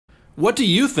What do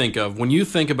you think of when you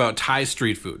think about Thai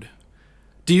street food?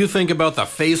 Do you think about the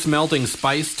face-melting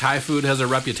spice Thai food has a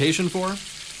reputation for?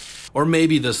 Or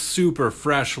maybe the super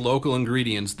fresh local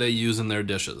ingredients they use in their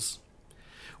dishes?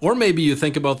 Or maybe you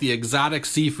think about the exotic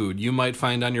seafood you might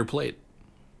find on your plate.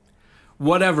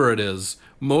 Whatever it is,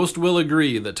 most will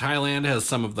agree that Thailand has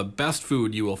some of the best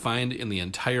food you will find in the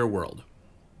entire world.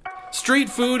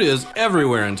 Street food is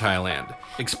everywhere in Thailand.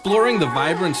 Exploring the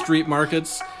vibrant street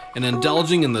markets and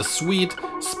indulging in the sweet,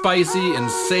 spicy, and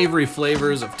savory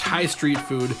flavors of Thai street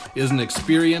food is an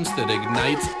experience that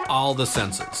ignites all the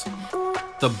senses.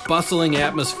 The bustling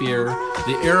atmosphere,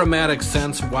 the aromatic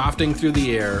scents wafting through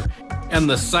the air, and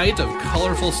the sight of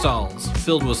colorful stalls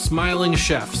filled with smiling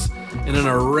chefs and an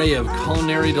array of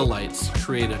culinary delights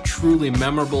create a truly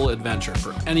memorable adventure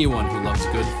for anyone who loves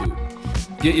good food.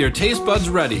 Get your taste buds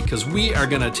ready, because we are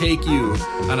going to take you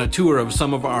on a tour of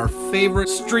some of our favorite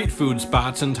street food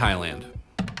spots in Thailand.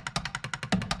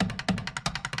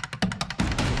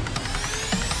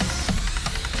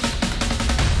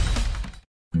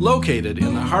 Located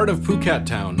in the heart of Phuket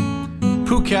town,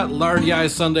 Phuket Lardhai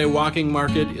Sunday Walking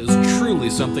Market is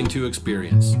truly something to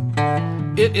experience.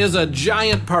 It is a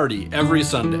giant party every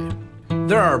Sunday.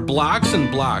 There are blocks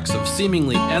and blocks of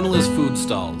seemingly endless food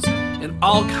stalls, and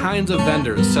all kinds of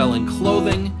vendors selling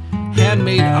clothing,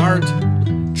 handmade art,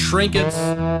 trinkets,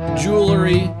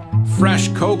 jewelry, fresh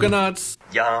coconuts.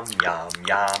 Yum, yum,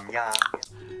 yum, yum.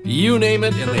 You name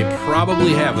it, and they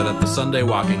probably have it at the Sunday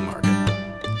Walking Market.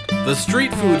 The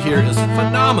street food here is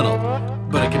phenomenal,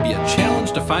 but it can be a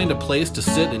challenge to find a place to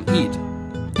sit and eat.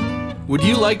 Would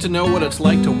you like to know what it's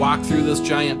like to walk through this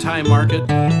giant Thai market?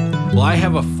 Well, I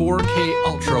have a 4K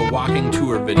Ultra walking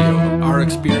tour video of our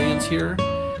experience here.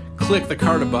 Click the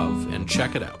card above and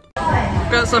check it out.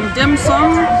 Got some dim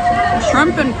sum,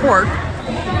 shrimp and pork.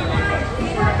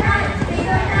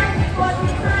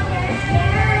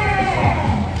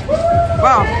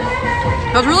 Wow,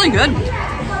 that was really good.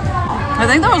 I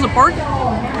think that was a pork.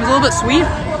 It was a little bit sweet.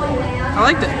 I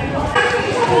liked it.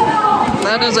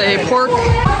 That is a pork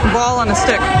ball on a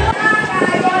stick.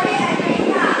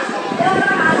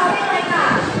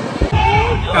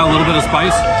 Got a little bit of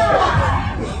spice.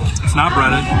 It's not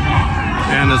breaded,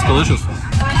 and it's delicious.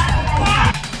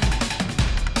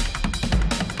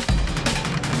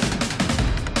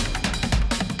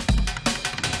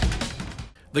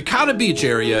 The Kata Beach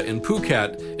area in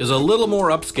Phuket is a little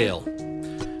more upscale.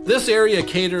 This area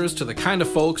caters to the kind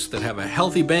of folks that have a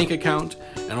healthy bank account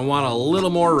and want a little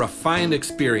more refined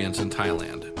experience in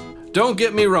Thailand. Don't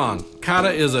get me wrong, Kata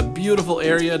is a beautiful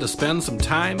area to spend some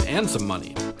time and some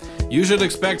money. You should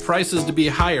expect prices to be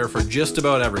higher for just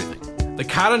about everything. The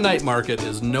Kata night market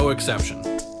is no exception.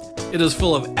 It is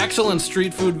full of excellent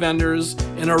street food vendors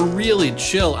and a really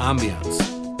chill ambiance.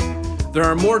 There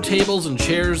are more tables and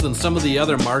chairs than some of the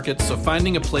other markets, so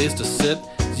finding a place to sit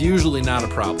is usually not a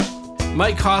problem.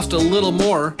 Might cost a little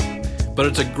more, but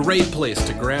it's a great place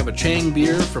to grab a Chang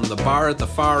beer from the bar at the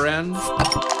far end,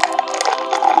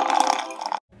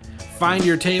 find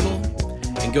your table,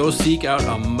 and go seek out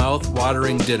a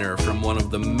mouth-watering dinner from one of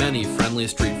the many friendly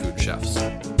street food chefs.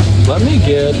 Let me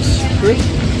get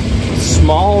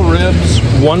small ribs,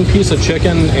 1 piece of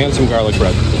chicken, and some garlic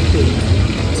bread.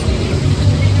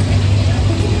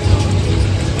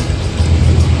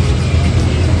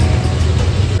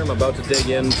 I'm about to dig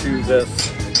into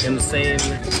this insane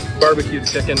barbecue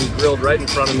chicken grilled right in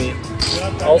front of me.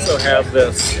 Also have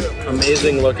this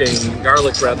amazing looking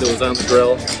garlic bread that was on the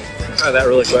grill. Try that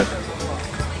really quick.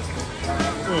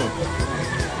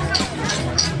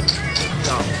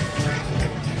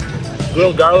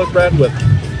 Grilled garlic bread with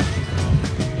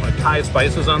like Thai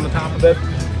spices on the top of it.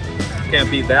 Can't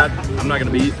beat that. I'm not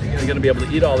gonna be able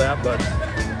to eat all that, but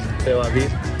c'est la vie.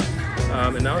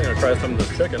 And now I'm gonna try some of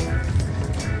this chicken.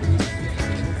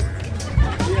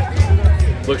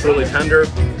 Looks really tender.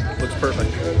 Looks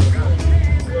perfect.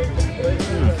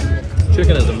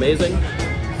 Chicken is amazing.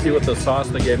 See what the sauce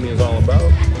they gave me is all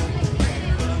about.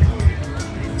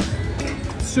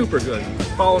 Super good.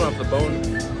 Falling off the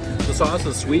bone. The sauce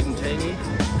is sweet and tangy.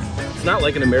 It's not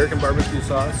like an American barbecue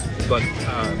sauce, but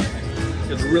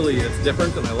it's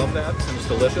different, and I love that, and it's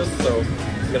delicious, so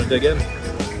I'm gonna dig in.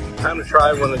 Time to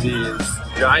try one of these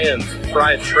giant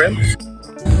fried shrimps.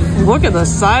 Look at the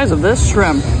size of this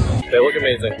shrimp. They look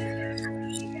amazing.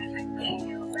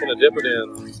 I'm gonna dip it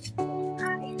in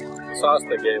the sauce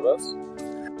they gave us.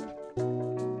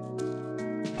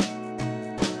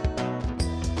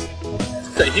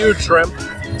 It's a huge shrimp.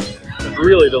 It's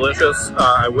really delicious.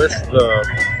 I wish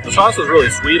the sauce was really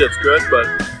sweet. It's good, but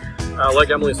like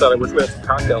Emily said, I wish we had some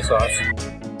cocktail sauce.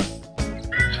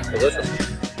 Delicious.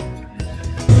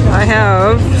 I I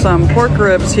have some pork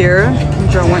ribs here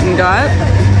Joe went and got.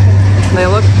 They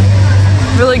look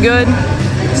really good.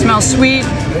 Smell sweet,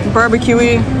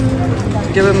 barbecuey.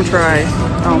 Give them a try.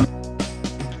 Oh.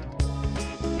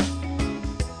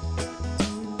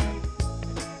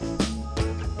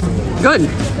 Good.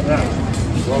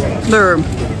 They're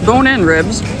bone-in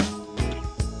ribs.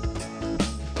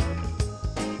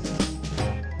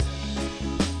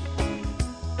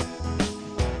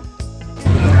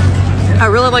 I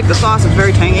really like the sauce. It's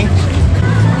very tangy.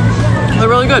 They're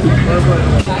really good.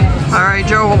 All right,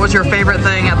 Joe, what was your favorite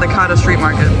thing at the Kata Street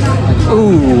Market?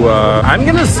 Ooh, I'm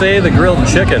gonna say the grilled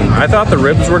chicken. I thought the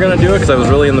ribs were gonna do it because I was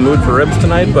really in the mood for ribs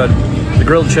tonight, but the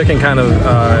grilled chicken kind of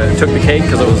took the cake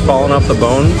because it was falling off the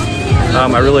bone.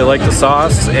 I really liked the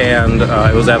sauce, and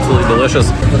it was absolutely delicious.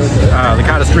 The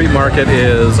Kata Street Market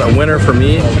is a winner for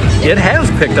me. It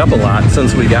has picked up a lot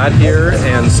since we got here,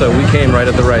 and so we came right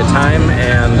at the right time,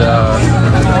 and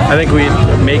I think we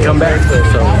may come back,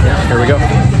 so here we go.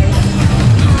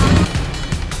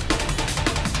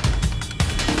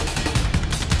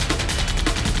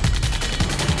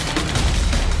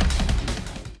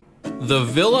 The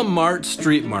Villa Mart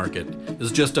Street Market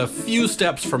is just a few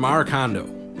steps from our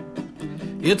condo.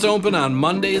 It's open on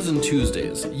Mondays and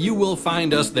Tuesdays. You will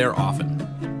find us there often.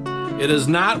 It is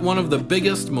not one of the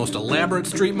biggest, most elaborate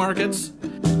street markets,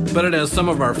 but it has some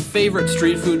of our favorite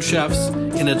street food chefs,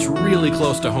 and it's really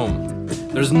close to home.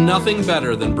 There's nothing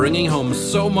better than bringing home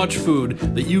so much food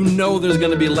that you know there's going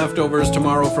to be leftovers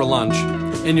tomorrow for lunch,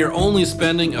 and you're only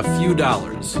spending a few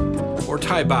dollars, or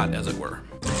Thai baht as it were.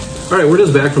 All right, we're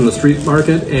just back from the street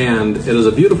market, and it is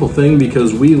a beautiful thing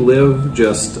because we live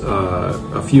just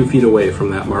a few feet away from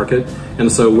that market, and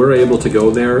so we're able to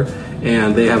go there,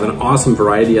 and they have an awesome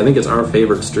variety. I think it's our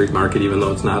favorite street market, even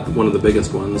though it's not one of the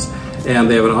biggest ones, and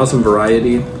they have an awesome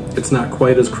variety. It's not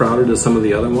quite as crowded as some of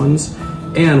the other ones,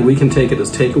 and we can take it as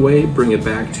takeaway, bring it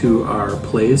back to our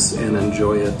place, and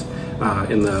enjoy it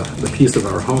in the piece of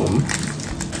our home.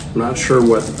 I'm not sure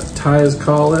what Thais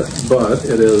call it, but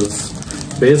it is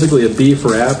basically a beef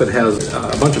wrap. It has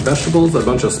a bunch of vegetables, a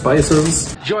bunch of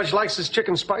spices. George likes his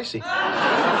chicken spicy.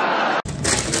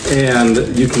 And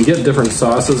you can get different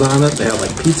sauces on it. They have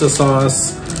like pizza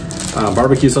sauce,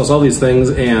 barbecue sauce, all these things.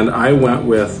 And I went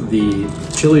with the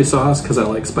chili sauce because I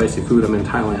like spicy food. I'm in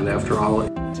Thailand after all.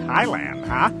 Thailand,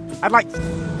 huh? I'd like...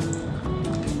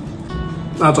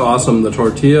 That's awesome. The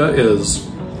tortilla is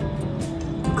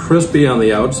crispy on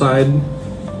the outside,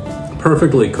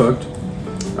 perfectly cooked.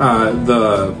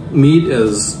 The meat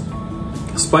is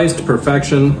spiced to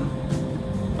perfection.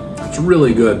 It's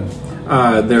really good.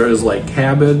 There is like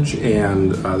cabbage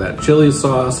and that chili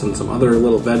sauce and some other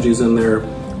little veggies in there,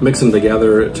 mixing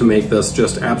together to make this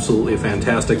just absolutely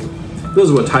fantastic. This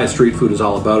is what Thai street food is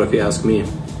all about, if you ask me.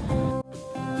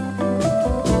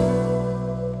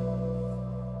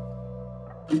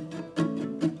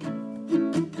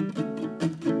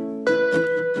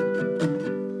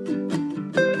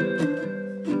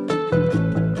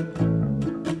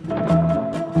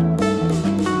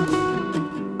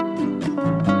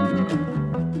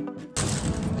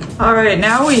 All right,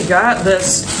 now we got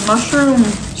this mushroom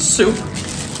soup,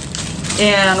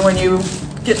 and when you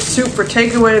get soup for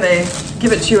takeaway, they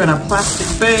give it to you in a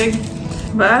plastic bag.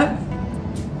 But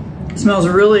it smells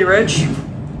really rich.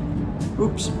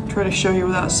 Oops, try to show you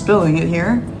without spilling it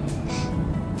here.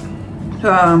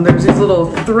 There's these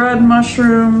little thread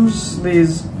mushrooms,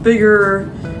 these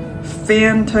bigger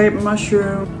fan type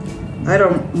mushrooms.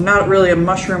 I'm not really a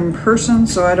mushroom person,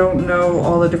 so I don't know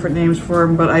all the different names for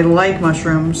them, but I like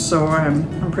mushrooms, so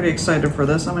I'm pretty excited for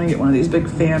this. I'm gonna get one of these big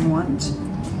fan ones.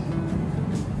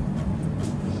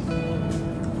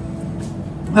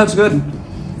 That's good.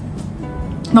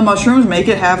 The mushrooms make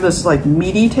it have this like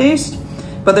meaty taste,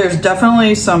 but there's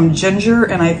definitely some ginger,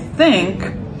 and I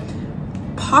think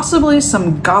possibly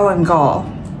some galangal,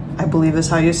 I believe is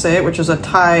how you say it, which is a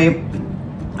Thai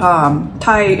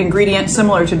ingredient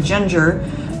similar to ginger.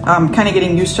 Kind of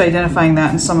getting used to identifying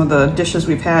that in some of the dishes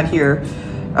we've had here.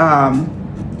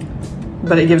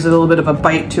 But it gives it a little bit of a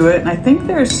bite to it. And I think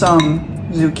there's some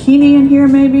zucchini in here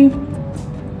maybe.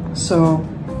 So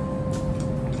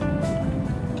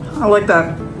I like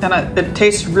that. And it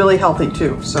tastes really healthy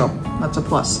too. So that's a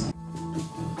plus.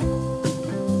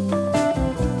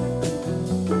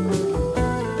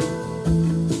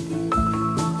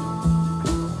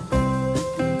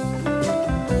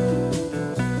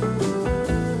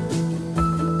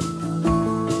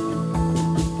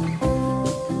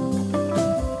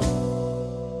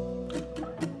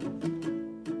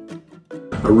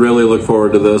 I really look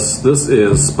forward to this. This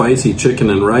is spicy chicken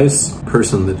and rice. The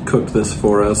person that cooked this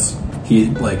for us, He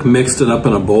like mixed it up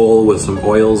in a bowl with some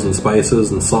oils and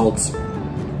spices and salts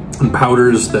and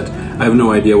powders that I have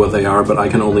no idea what they are, but I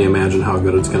can only imagine how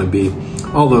good it's going to be.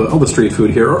 All the street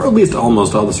food here, or at least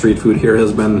almost all the street food here,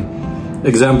 has been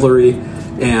exemplary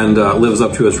and lives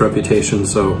up to its reputation.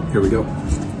 So here we go.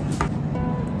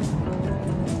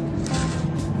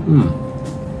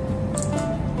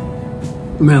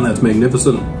 Man, that's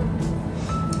magnificent.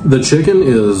 The chicken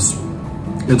is,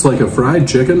 it's like a fried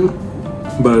chicken,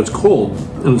 but it's cold,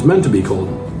 and it's meant to be cold.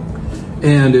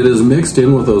 And it is mixed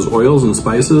in with those oils and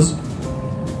spices.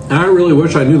 And I really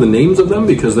wish I knew the names of them,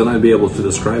 because then I'd be able to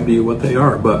describe to you what they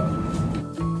are. But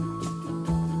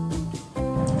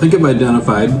I think I've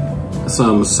identified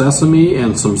some sesame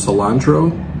and some cilantro.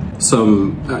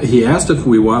 He asked if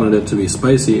we wanted it to be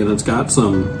spicy, and it's got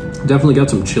definitely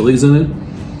got some chilies in it.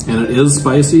 And it is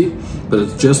spicy, but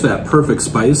it's just that perfect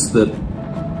spice that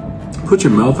puts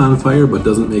your mouth on fire but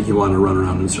doesn't make you want to run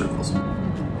around in circles.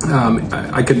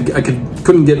 I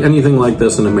couldn't get anything like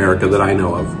this in America that I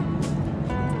know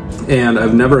of. And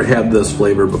I've never had this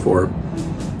flavor before.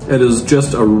 It is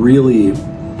just a really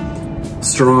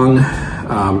strong,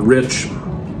 rich,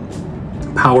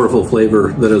 powerful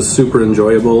flavor that is super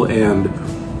enjoyable, and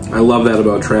I love that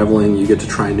about traveling. You get to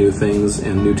try new things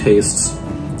and new tastes.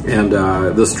 And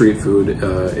the street food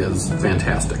is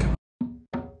fantastic.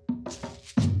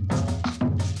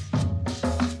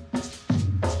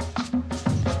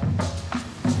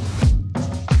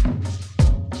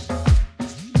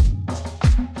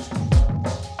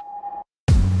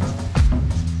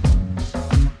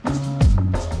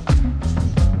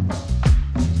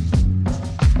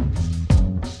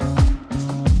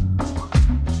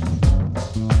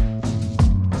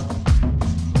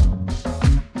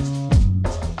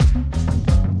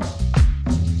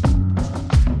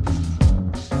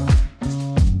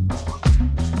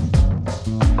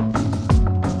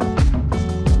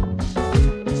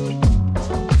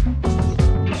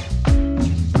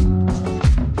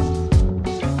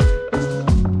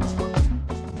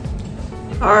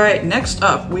 All right, next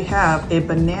up we have a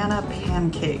banana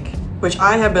pancake, which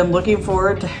I have been looking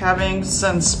forward to having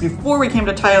since before we came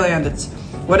to Thailand. It's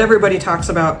what everybody talks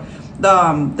about.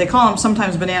 They call them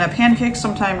sometimes banana pancakes,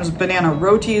 sometimes banana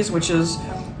rotis, which is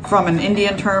from an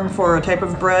Indian term for a type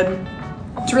of bread.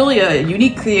 It's really a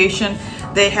unique creation.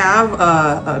 They have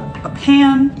a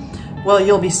pan. Well,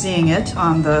 you'll be seeing it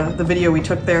on the video we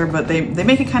took there, but they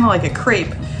make it kind of like a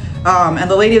crepe. And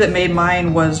the lady that made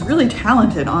mine was really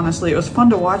talented, honestly. It was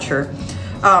fun to watch her.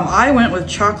 I went with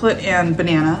chocolate and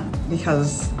banana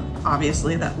because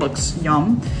obviously that looks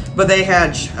yum. But they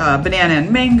had banana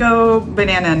and mango,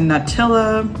 banana and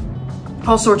Nutella,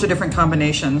 all sorts of different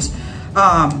combinations.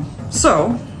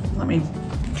 So let me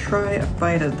try a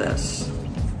bite of this.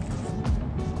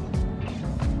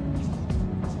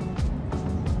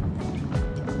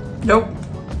 Nope.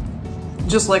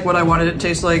 Just like what I wanted it to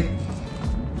taste like.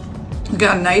 It's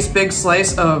got a nice big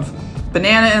slice of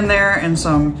banana in there and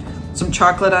some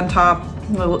chocolate on top.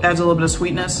 Adds a little bit of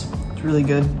sweetness. It's really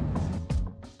good.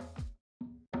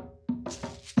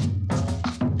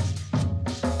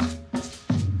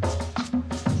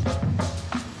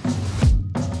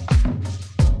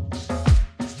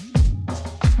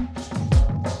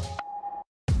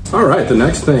 All right, the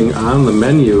next thing on the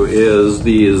menu is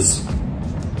these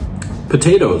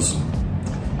potatoes.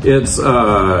 It's,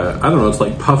 I don't know, it's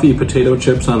like puffy potato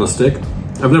chips on a stick.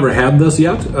 I've never had this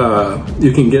yet.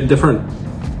 You can get different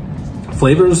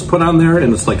flavors put on there,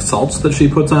 and it's like salts that she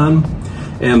puts on.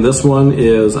 And this one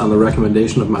is on the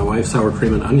recommendation of my wife, sour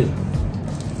cream and onion.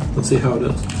 Let's see how it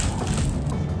is.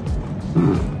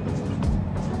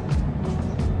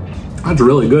 That's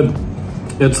really good.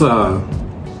 It's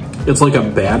like a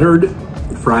battered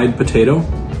fried potato.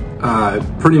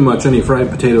 Pretty much any fried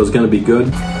potato is gonna be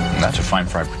good. That's a fine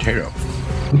fried potato.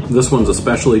 This one's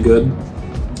especially good.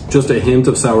 Just a hint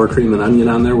of sour cream and onion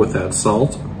on there with that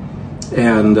salt.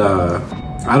 And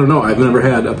I don't know, I've never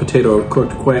had a potato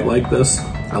cooked quite like this.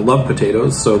 I love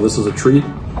potatoes, so this is a treat.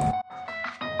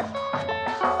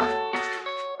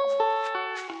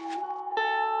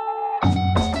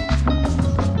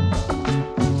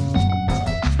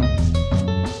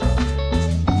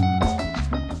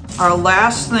 Our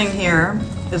last thing here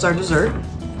is our dessert.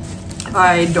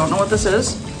 I don't know what this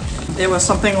is. It was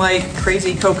something like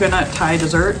crazy coconut Thai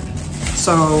dessert,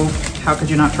 so how could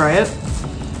you not try it?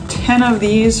 10 of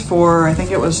these for, I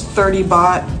think it was 30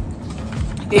 baht,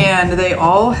 and they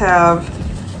all have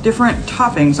different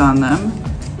toppings on them.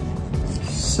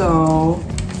 So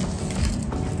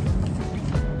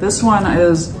this one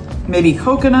is maybe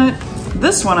coconut.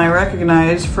 This one I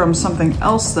recognize from something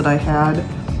else that I had.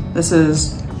 This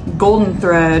is golden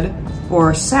thread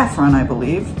or saffron, I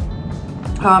believe.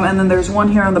 And then there's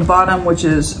one here on the bottom, which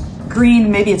is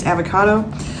green, maybe it's avocado.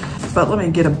 But let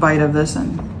me get a bite of this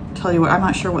and tell you what, I'm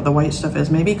not sure what the white stuff is.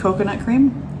 Maybe coconut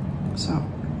cream? So.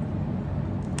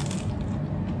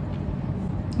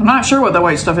 I'm not sure what the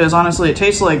white stuff is, honestly. It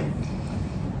tastes like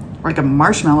a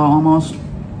marshmallow almost.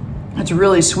 It's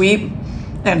really sweet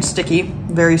and sticky,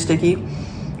 very sticky.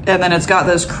 And then it's got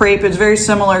this crepe. It's very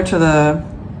similar to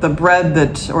the bread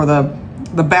that, or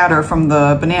the batter from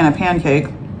the banana pancake,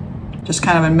 just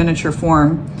kind of in miniature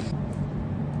form.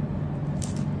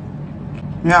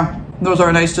 Yeah, those are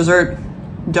a nice dessert.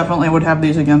 Definitely would have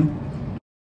these again.